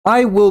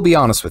I will be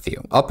honest with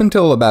you, up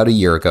until about a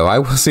year ago, I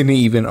wasn't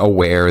even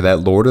aware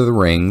that Lord of the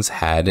Rings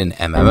had an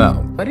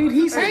MMO. What did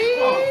he say?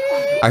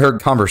 I heard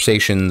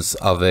conversations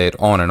of it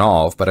on and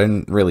off, but I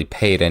didn't really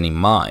pay it any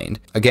mind.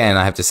 Again,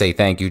 I have to say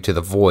thank you to the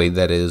void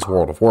that is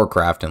World of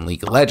Warcraft and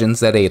League of Legends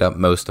that ate up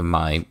most of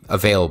my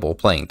available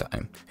playing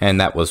time.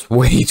 And that was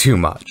way too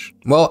much.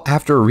 Well,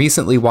 after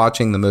recently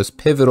watching the most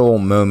pivotal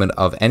moment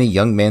of any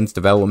young man's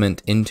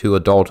development into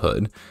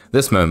adulthood,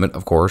 this moment,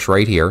 of course,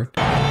 right here,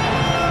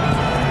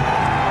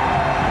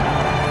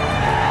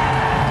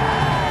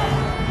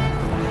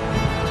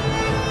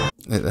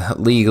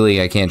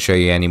 legally, I can't show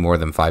you any more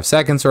than 5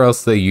 seconds or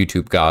else the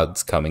YouTube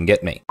gods come and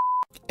get me.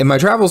 In my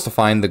travels to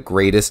find the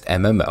greatest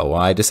MMO,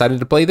 I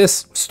decided to play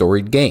this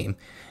storied game,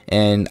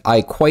 and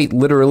I quite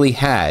literally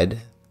had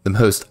the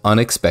most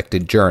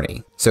unexpected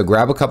journey. So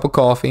grab a cup of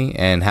coffee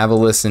and have a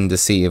listen to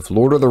see if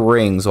Lord of the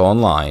Rings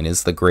Online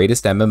is the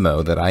greatest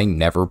MMO that I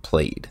never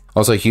played.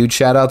 Also, huge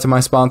shout out to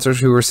my sponsors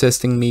who are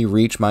assisting me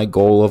reach my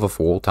goal of a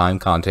full-time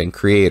content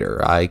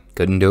creator. I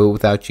couldn't do it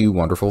without you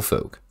wonderful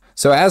folk.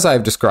 So as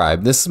I've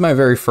described, this is my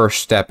very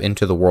first step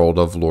into the world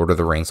of Lord of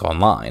the Rings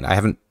Online. I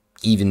haven't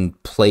even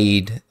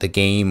played the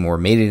game or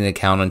made an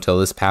account until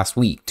this past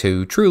week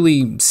to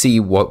truly see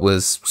what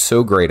was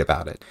so great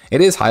about it.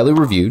 It is highly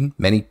reviewed,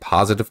 many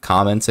positive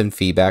comments and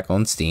feedback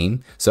on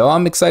Steam, so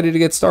I'm excited to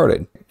get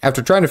started.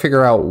 After trying to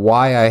figure out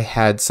why I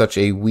had such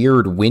a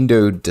weird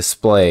windowed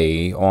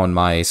display on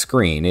my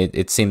screen,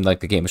 it seemed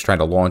like the game was trying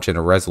to launch in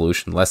a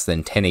resolution less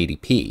than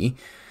 1080p.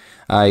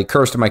 I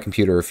cursed at my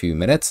computer a few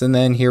minutes, and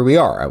then here we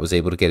are. I was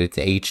able to get it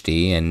to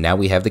HD, and now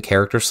we have the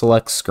character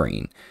select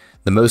screen,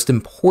 the most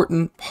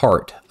important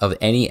part of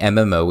any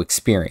MMO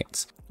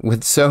experience.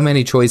 With so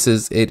many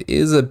choices, it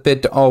is a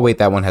bit... Oh wait,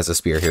 that one has a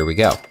spear. Here we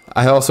go.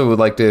 I also would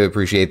like to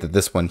appreciate that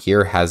this one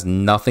here has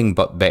nothing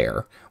but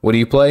bear. What do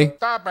you play?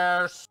 The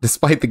bears.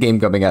 Despite the game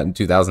coming out in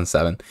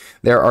 2007,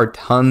 there are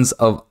tons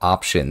of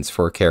options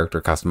for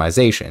character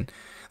customization.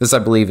 This, I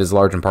believe, is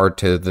large in part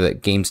to the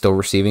game still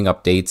receiving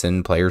updates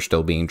and players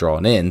still being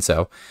drawn in,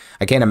 so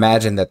I can't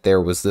imagine that there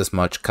was this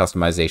much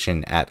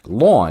customization at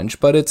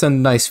launch, but it's a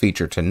nice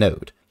feature to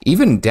note.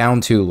 Even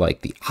down to like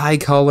the eye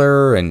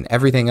color and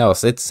everything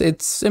else,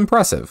 it's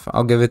impressive,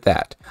 I'll give it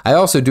that. I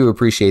also do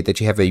appreciate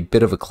that you have a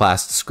bit of a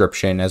class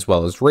description as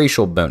well as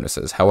racial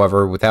bonuses.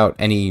 However, without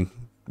any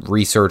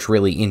research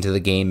really into the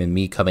game and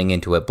me coming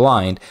into it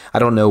blind, I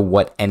don't know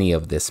what any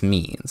of this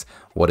means.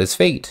 What is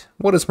fate?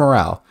 What is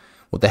morale?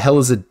 What the hell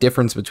is the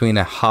difference between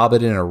a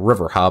hobbit and a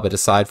river hobbit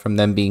aside from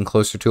them being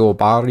closer to a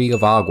body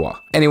of agua?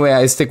 Anyway,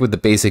 I stick with the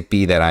basic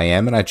bee that I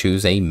am and I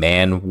choose a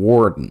man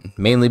warden,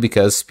 mainly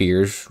because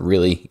spears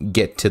really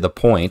get to the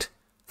point.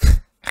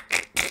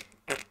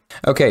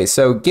 Okay,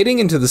 so getting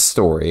into the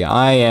story,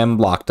 I am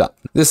locked up.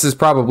 This is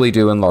probably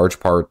due in large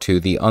part to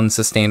the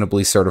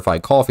unsustainably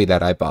certified coffee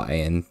that I buy,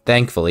 and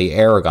thankfully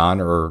Aragon,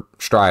 or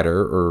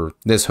Strider, or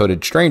this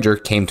hooded stranger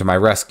came to my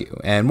rescue,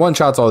 and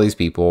one-shots all these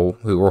people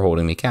who were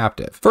holding me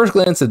captive. First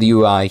glance at the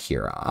UI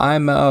here,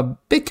 I'm a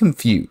bit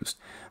confused.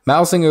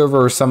 Mousing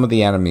over some of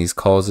the enemies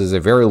causes a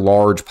very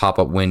large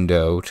pop-up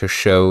window to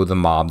show the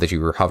mob that you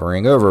were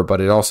hovering over, but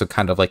it also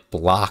kind of like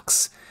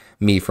blocks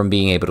me from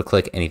being able to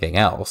click anything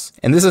else.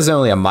 And this is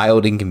only a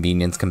mild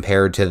inconvenience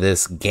compared to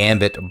this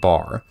gambit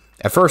bar.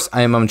 At first,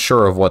 I am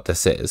unsure of what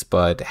this is,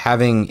 but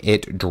having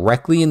it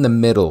directly in the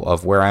middle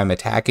of where I'm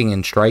attacking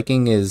and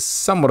striking is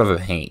somewhat of a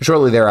pain.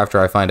 Shortly thereafter,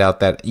 I find out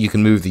that you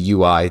can move the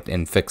UI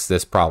and fix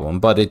this problem,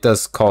 but it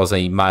does cause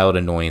a mild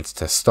annoyance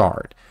to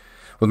start.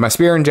 With my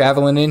spear and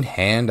javelin in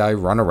hand, I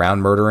run around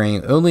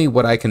murdering only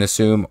what I can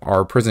assume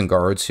are prison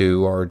guards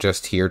who are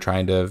just here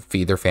trying to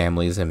feed their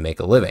families and make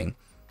a living.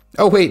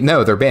 Oh wait,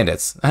 no, they're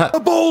bandits.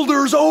 The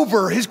boulder's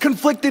over his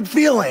conflicted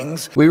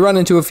feelings. We run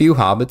into a few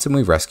hobbits and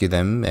we rescue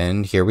them,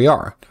 and here we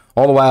are.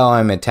 All the while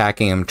I'm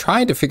attacking him,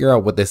 trying to figure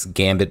out what this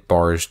gambit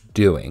bar is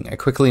doing. I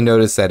quickly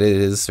notice that it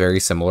is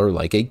very similar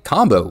like a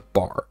combo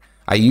bar.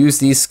 I use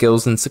these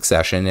skills in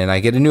succession and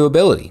I get a new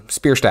ability,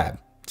 Spear Stab.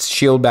 It's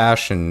Shield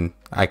Bash, and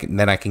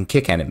then I can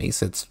kick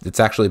enemies. It's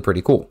actually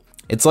pretty cool.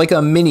 It's like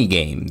a mini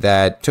game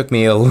that took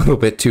me a little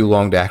bit too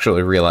long to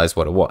actually realize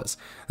what it was.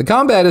 The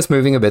combat is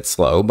moving a bit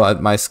slow,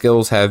 but my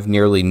skills have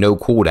nearly no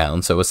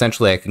cooldown, so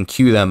essentially I can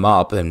queue them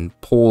up and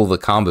pull the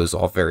combos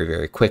off very,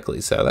 very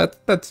quickly. So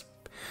that's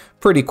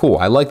pretty cool.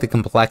 I like the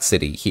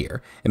complexity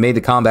here. It made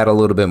the combat a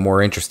little bit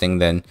more interesting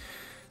than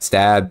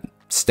stab,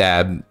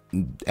 stab,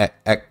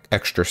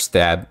 extra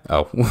stab.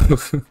 Oh.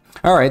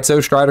 Alright, so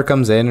Strider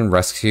comes in and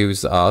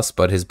rescues us,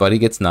 but his buddy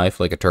gets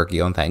knifed like a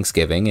turkey on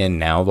Thanksgiving, and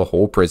now the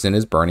whole prison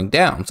is burning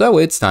down, so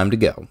it's time to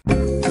go.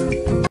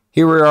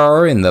 Here we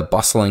are in the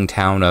bustling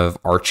town of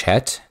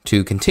Archet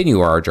to continue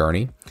our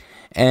journey,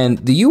 and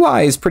the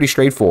UI is pretty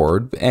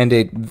straightforward, and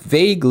it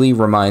vaguely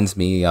reminds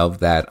me of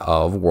that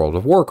of World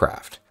of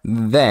Warcraft.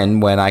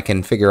 Then, when I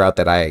can figure out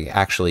that I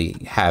actually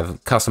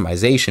have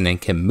customization and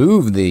can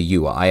move the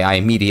UI, I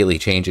immediately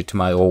change it to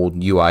my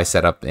old UI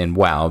setup in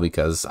WoW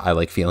because I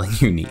like feeling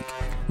unique.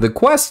 The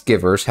quest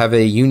givers have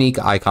a unique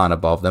icon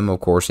above them, of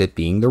course it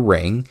being the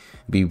ring,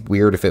 be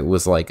weird if it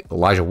was like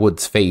Elijah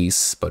Wood's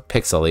face, but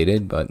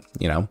pixelated, but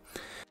you know.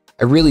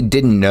 I really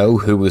didn't know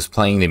who was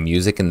playing the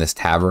music in this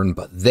tavern,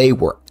 but they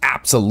were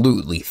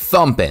absolutely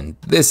thumping.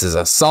 This is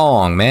a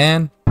song,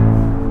 man.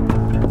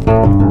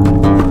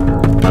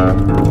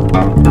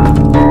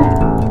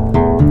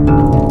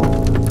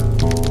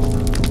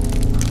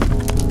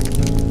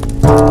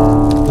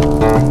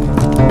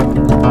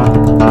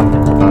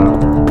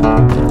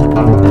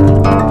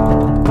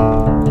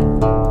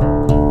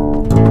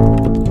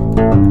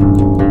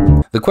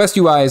 The quest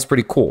UI is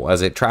pretty cool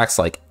as it tracks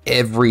like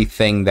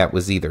everything that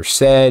was either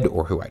said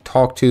or who I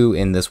talked to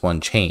in this one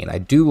chain. I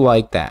do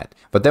like that.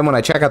 But then when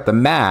I check out the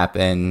map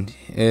and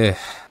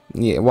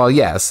yeah, well,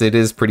 yes, it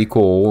is pretty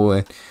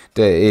cool.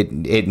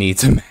 It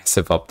needs a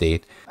massive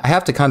update. I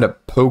have to kind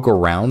of poke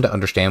around to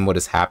understand what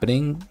is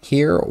happening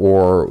here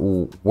or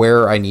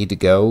where I need to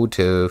go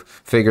to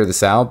figure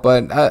this out.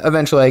 But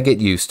eventually I get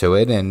used to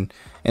it. And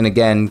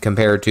again,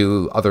 compared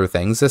to other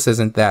things, this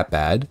isn't that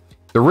bad.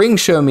 The rings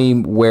show me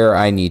where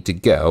I need to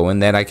go,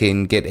 and then I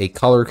can get a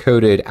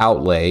color-coded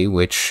outlay,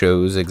 which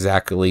shows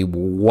exactly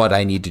what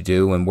I need to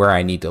do and where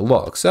I need to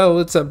look. So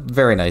it's a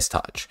very nice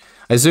touch.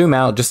 I zoom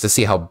out just to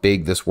see how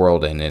big this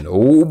world is, and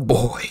oh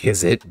boy,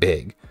 is it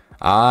big.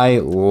 I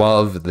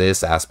love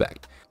this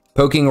aspect.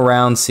 Poking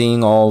around,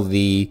 seeing all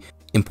the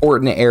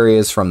important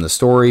areas from the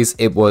stories,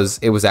 it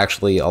was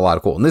actually a lot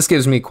of cool. And this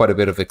gives me quite a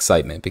bit of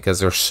excitement because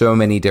there's so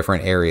many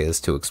different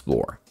areas to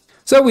explore.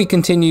 So we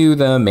continue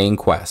the main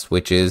quest,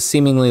 which is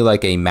seemingly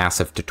like a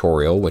massive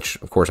tutorial, which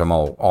of course I'm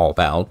all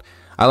about.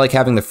 I like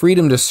having the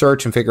freedom to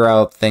search and figure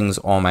out things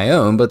on my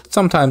own, but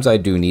sometimes I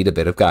do need a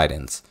bit of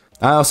guidance.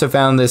 I also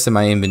found this in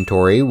my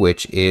inventory,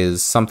 which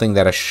is something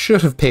that I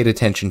should have paid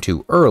attention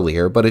to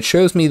earlier, but it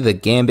shows me the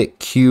Gambit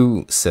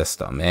queue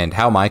system and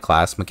how my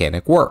class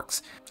mechanic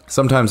works.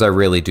 Sometimes I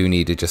really do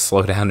need to just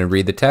slow down and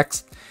read the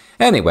text.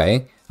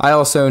 Anyway, I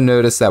also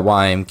noticed that while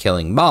I'm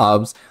killing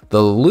mobs,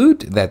 the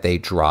loot that they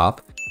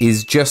drop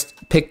is just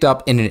picked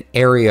up in an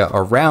area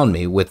around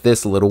me with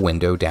this little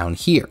window down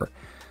here.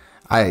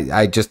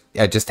 I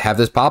just have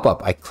this pop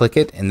up. I click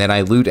it and then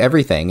I loot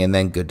everything and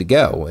then good to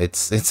go.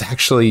 It's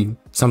actually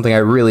something I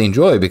really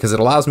enjoy because it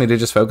allows me to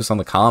just focus on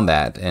the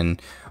combat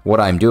and what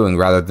I'm doing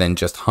rather than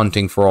just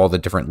hunting for all the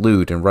different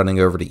loot and running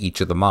over to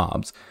each of the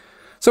mobs.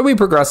 So we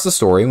progress the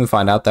story and we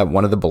find out that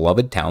one of the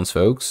beloved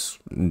townsfolk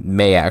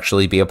may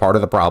actually be a part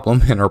of the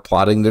problem and are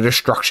plotting the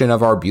destruction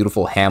of our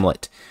beautiful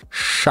hamlet.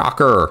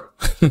 Shocker.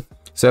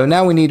 So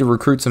now we need to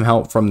recruit some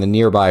help from the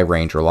nearby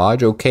Ranger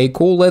Lodge. Okay,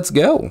 cool, let's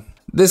go.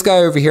 This guy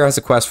over here has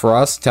a quest for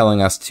us,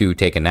 telling us to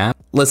take a nap.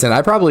 Listen,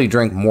 I probably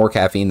drink more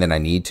caffeine than I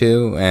need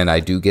to, and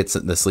I do get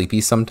the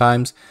sleepies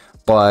sometimes,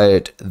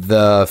 but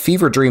the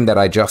fever dream that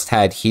I just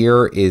had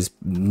here is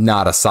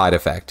not a side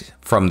effect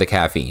from the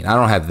caffeine. I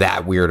don't have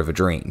that weird of a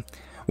dream.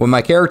 When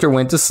my character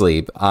went to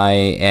sleep, I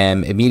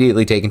am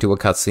immediately taken to a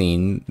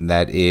cutscene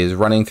that is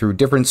running through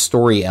different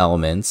story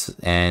elements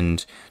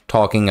and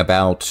talking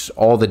about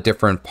all the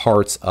different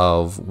parts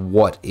of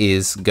what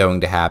is going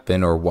to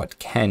happen or what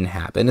can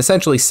happen,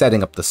 essentially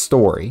setting up the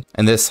story.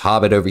 And this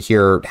hobbit over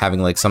here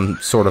having like some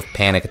sort of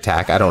panic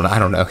attack. I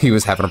don't know. He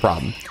was having a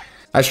problem.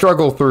 I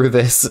struggle through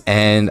this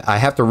and I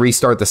have to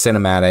restart the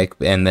cinematic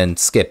and then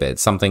skip it.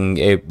 Something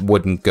it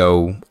wouldn't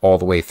go all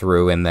the way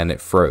through and then it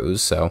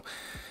froze. So,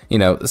 you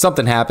know,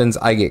 something happens,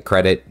 I get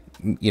credit,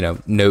 you know,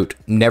 note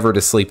never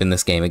to sleep in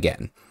this game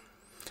again.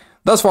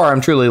 Thus far, I'm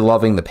truly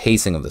loving the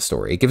pacing of the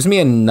story. It gives me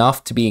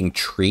enough to be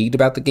intrigued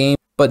about the game,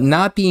 but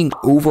not being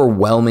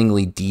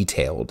overwhelmingly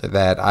detailed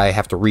that I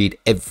have to read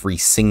every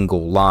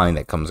single line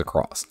that comes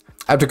across.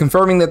 After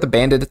confirming that the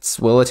bandits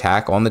will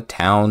attack on the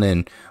town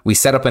and we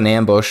set up an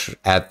ambush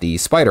at the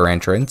spider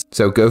entrance,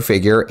 so go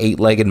figure,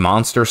 8-legged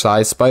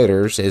monster-sized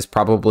spiders is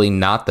probably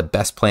not the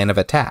best plan of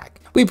attack.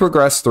 We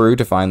progress through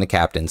to find the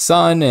captain's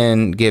son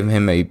and give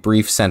him a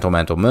brief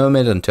sentimental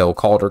moment until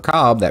Calder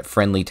Cobb, that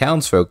friendly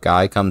townsfolk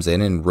guy, comes in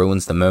and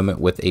ruins the moment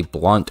with a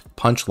blunt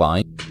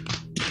punchline.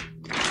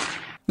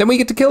 Then we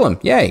get to kill him,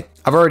 yay!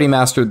 I've already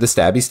mastered the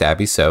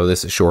stabby, so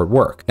this is short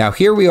work. Now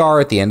here we are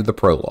at the end of the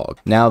prologue.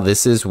 Now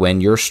this is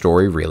when your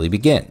story really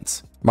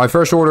begins. My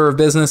first order of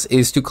business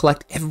is to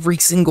collect every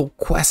single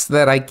quest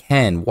that I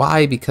can.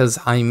 Why? Because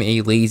I'm a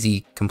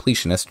lazy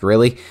completionist,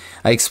 really.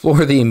 I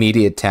explore the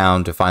immediate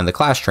town to find the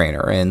class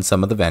trainer and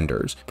some of the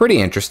vendors. Pretty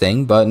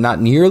interesting, but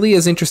not nearly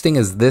as interesting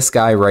as this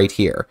guy right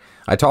here.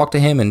 I talk to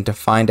him and to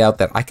find out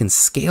that I can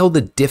scale the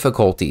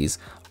difficulties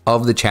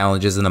of the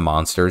challenges and the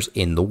monsters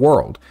in the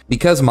world.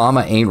 Because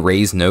mama ain't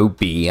raised no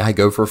bee, I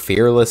go for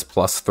fearless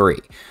 +3.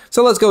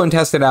 So let's go and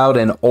test it out,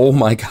 and oh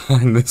my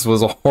god, this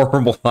was a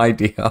horrible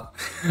idea.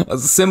 A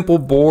simple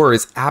boar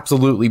is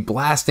absolutely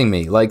blasting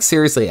me. Like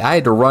seriously, I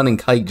had to run and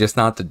kite just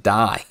not to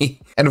die.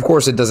 And of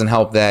course it doesn't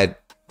help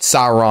that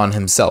Sauron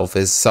himself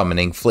is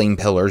summoning flame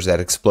pillars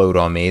that explode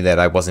on me that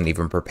I wasn't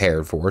even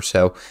prepared for,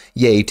 so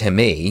yay to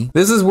me.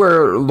 This is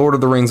where Lord of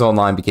the Rings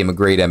Online became a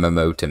great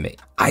MMO to me.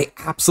 I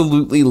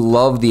absolutely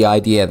love the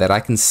idea that I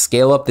can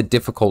scale up the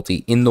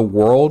difficulty in the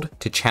world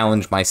to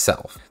challenge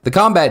myself. The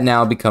combat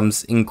now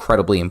becomes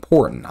incredibly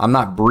important. I'm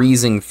not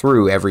breezing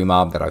through every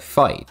mob that I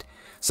fight,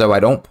 so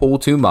I don't pull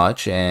too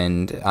much,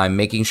 and I'm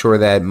making sure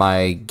that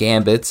my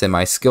gambits and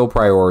my skill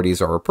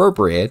priorities are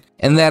appropriate,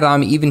 and that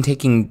I'm even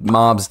taking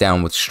mobs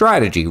down with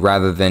strategy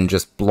rather than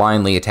just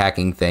blindly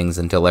attacking things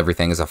until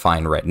everything is a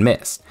fine red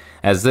mist,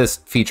 as this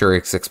feature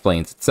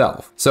explains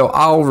itself. So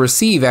I'll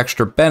receive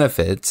extra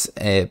benefits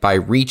by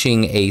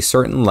reaching a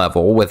certain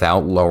level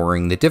without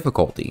lowering the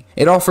difficulty.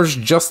 It offers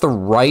just the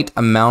right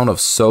amount of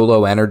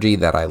solo energy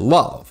that I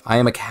love. I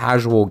am a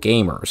casual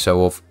gamer,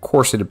 so of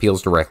course it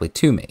appeals directly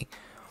to me.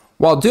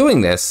 While doing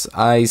this,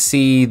 I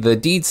see the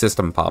deed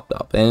system popped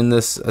up, and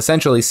this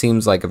essentially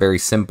seems like a very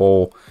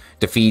simple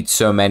defeat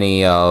so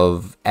many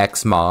of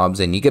X mobs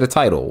and you get a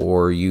title,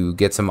 or you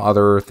get some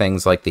other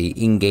things like the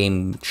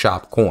in-game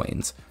shop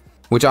coins,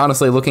 which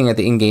honestly, looking at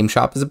the in-game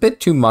shop is a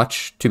bit too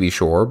much to be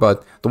sure,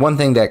 but the one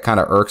thing that kind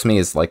of irks me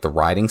is like the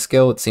riding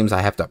skill. It seems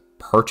I have to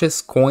purchase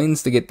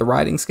coins to get the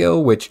riding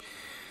skill, which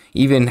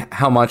even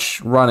how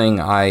much running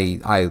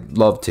I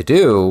love to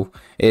do,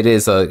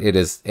 it's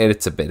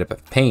a bit of a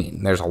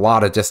pain. There's a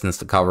lot of distance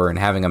to cover, and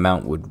having a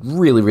mount would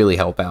really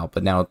help out,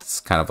 but now it's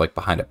kind of like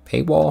behind a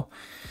paywall.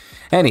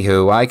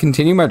 Anywho, I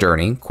continue my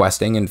journey,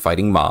 questing and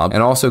fighting mobs,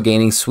 and also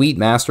gaining sweet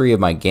mastery of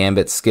my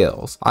gambit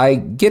skills. I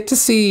get to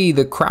see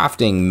the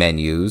crafting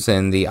menus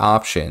and the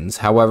options,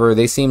 however,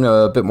 they seem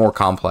a bit more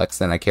complex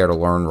than I care to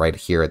learn right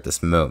here at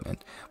this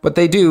moment, but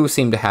they do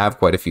seem to have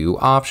quite a few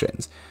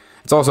options.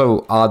 It's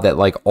also odd that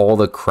like all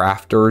the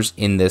crafters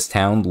in this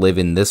town live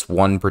in this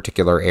one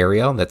particular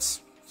area.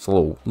 It's a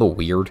little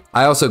weird.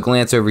 I also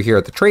glance over here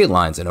at the trait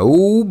lines, and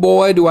oh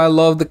boy, do I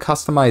love the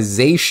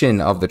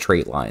customization of the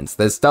trait lines.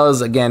 This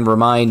does again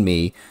remind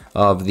me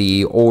of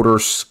the older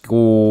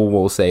school,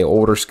 we'll say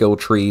older skill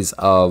trees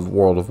of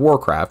World of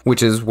Warcraft,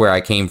 which is where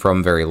I came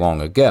from very long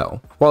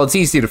ago. While it's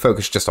easy to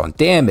focus just on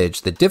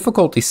damage, the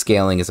difficulty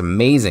scaling is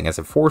amazing as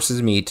it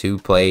forces me to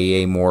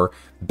play a more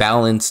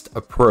balanced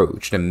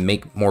approach, to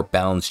make more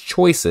balanced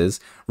choices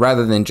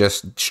rather than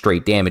just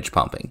straight damage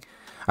pumping.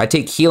 I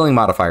take healing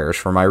modifiers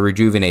for my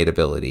rejuvenate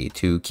ability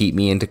to keep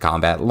me into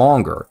combat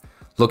longer.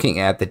 Looking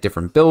at the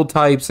different build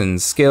types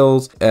and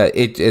skills,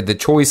 the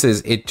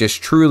choices, it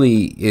just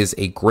truly is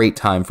a great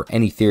time for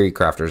any theory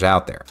crafters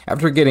out there.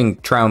 After getting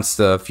trounced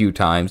a few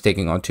times,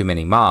 taking on too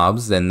many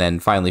mobs, and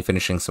then finally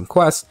finishing some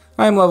quests,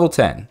 I am level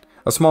 10.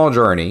 A small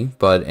journey,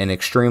 but an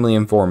extremely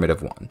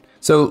informative one.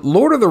 So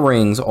Lord of the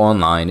Rings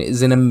Online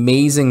is an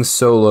amazing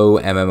solo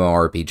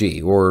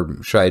MMORPG, or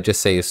should I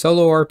just say a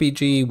solo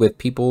RPG with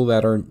people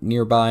that are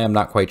nearby? I'm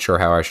not quite sure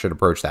how I should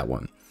approach that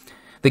one.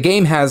 The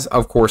game has,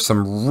 of course,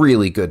 some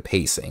really good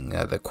pacing.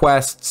 The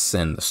quests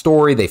and the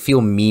story, they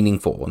feel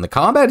meaningful, and the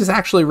combat is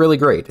actually really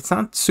great. It's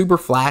not super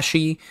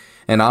flashy,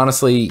 and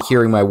honestly,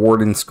 hearing my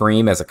warden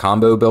scream as a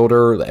combo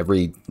builder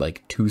every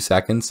like 2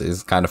 seconds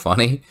is kind of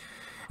funny,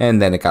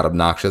 and then it got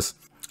obnoxious.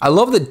 I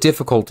love the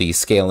difficulty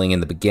scaling in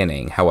the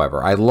beginning,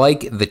 however. I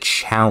like the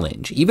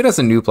challenge. Even as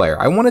a new player,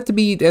 I want it to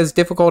be as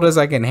difficult as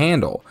I can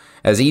handle,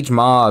 as each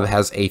mob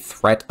has a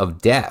threat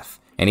of death,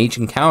 and each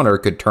encounter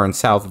could turn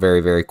south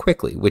very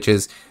quickly, which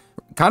is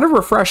kind of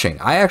refreshing.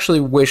 I actually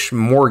wish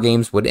more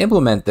games would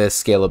implement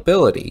this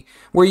scalability,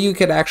 where you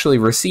could actually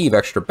receive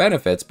extra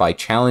benefits by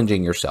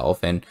challenging yourself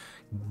and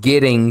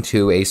getting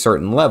to a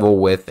certain level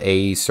with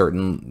a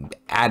certain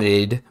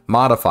added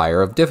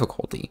modifier of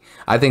difficulty.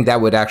 I think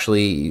that would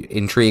actually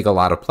intrigue a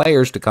lot of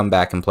players to come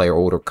back and play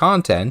older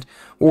content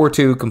or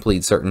to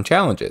complete certain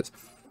challenges.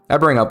 I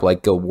bring up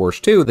like Guild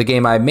Wars 2, the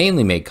game I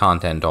mainly made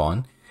content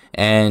on,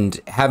 and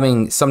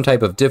having some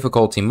type of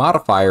difficulty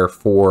modifier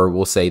for,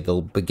 we'll say, the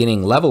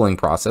beginning leveling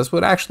process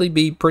would actually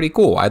be pretty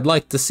cool. I'd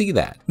like to see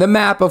that. The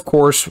map, of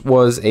course,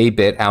 was a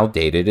bit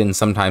outdated, and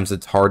sometimes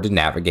it's hard to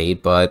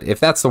navigate, but if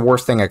that's the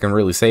worst thing I can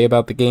really say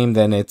about the game,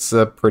 then it's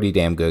a pretty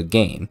damn good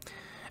game.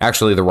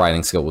 Actually, the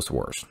riding skill was the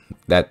worst.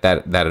 That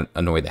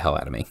annoyed the hell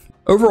out of me.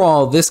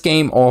 Overall, this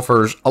game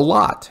offers a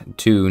lot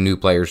to new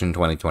players in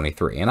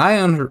 2023, and I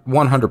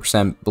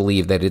 100%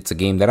 believe that it's a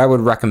game that I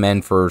would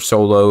recommend for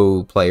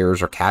solo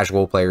players or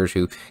casual players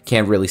who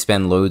can't really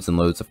spend loads and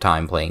loads of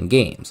time playing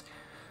games.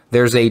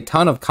 There's a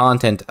ton of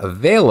content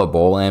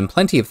available and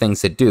plenty of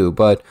things to do,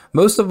 but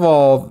most of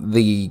all,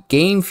 the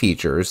game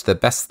features, the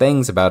best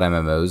things about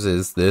MMOs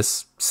is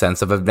this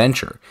sense of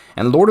adventure,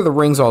 and Lord of the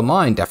Rings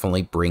Online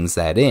definitely brings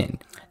that in.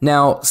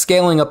 Now,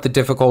 scaling up the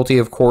difficulty,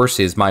 of course,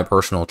 is my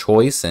personal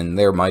choice, and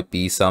there might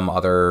be some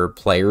other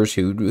players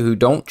who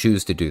don't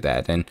choose to do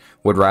that and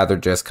would rather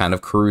just kind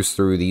of cruise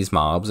through these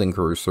mobs and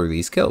cruise through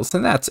these kills,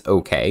 and that's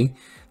okay.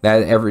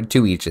 That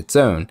to each its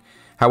own.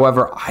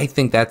 However, I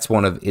think that's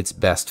one of its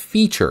best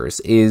features,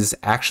 is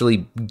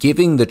actually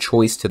giving the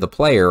choice to the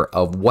player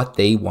of what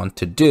they want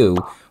to do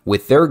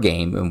with their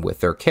game and with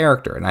their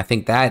character. And I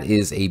think that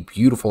is a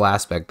beautiful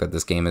aspect that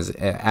this game has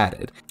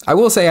added. I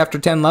will say after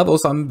 10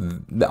 levels,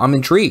 I'm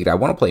intrigued. I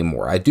want to play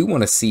more. I do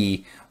want to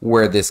see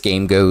where this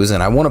game goes,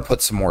 and I want to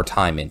put some more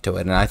time into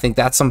it. And I think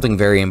that's something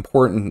very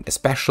important,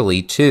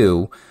 especially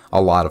to a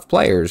lot of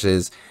players,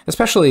 is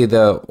especially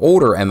the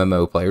older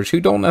MMO players who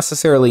don't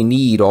necessarily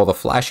need all the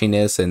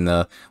flashiness and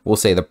we'll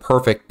say the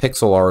perfect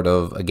pixel art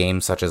of a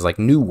game such as like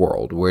New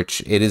World,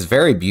 which it is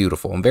very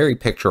beautiful and very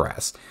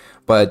picturesque,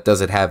 but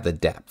does it have the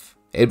depth?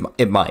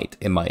 It might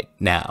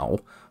now,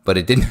 but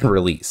it didn't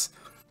release.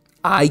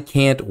 I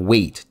can't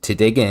wait to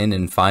dig in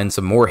and find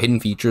some more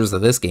hidden features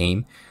of this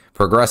game,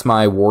 progress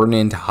my warden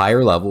into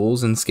higher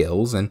levels and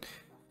skills, and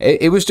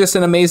it was just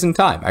an amazing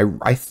time.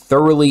 I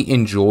thoroughly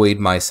enjoyed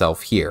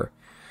myself here.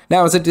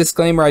 Now, as a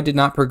disclaimer, I did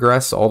not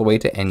progress all the way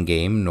to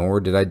endgame, nor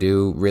did I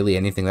do really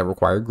anything that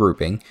required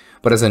grouping,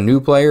 but as a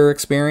new player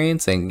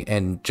experience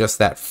and just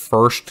that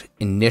first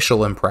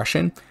initial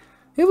impression,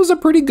 it was a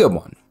pretty good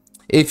one.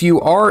 If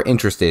you are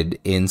interested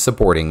in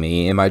supporting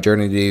me in my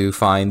journey to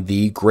find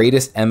the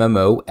greatest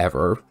MMO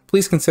ever,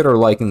 please consider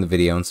liking the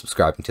video and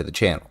subscribing to the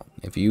channel.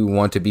 If you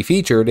want to be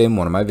featured in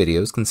one of my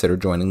videos, consider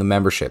joining the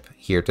membership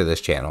here to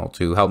this channel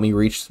to help me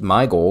reach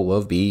my goal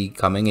of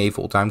becoming a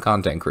full-time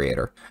content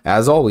creator.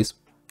 As always,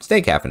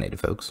 stay caffeinated,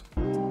 folks.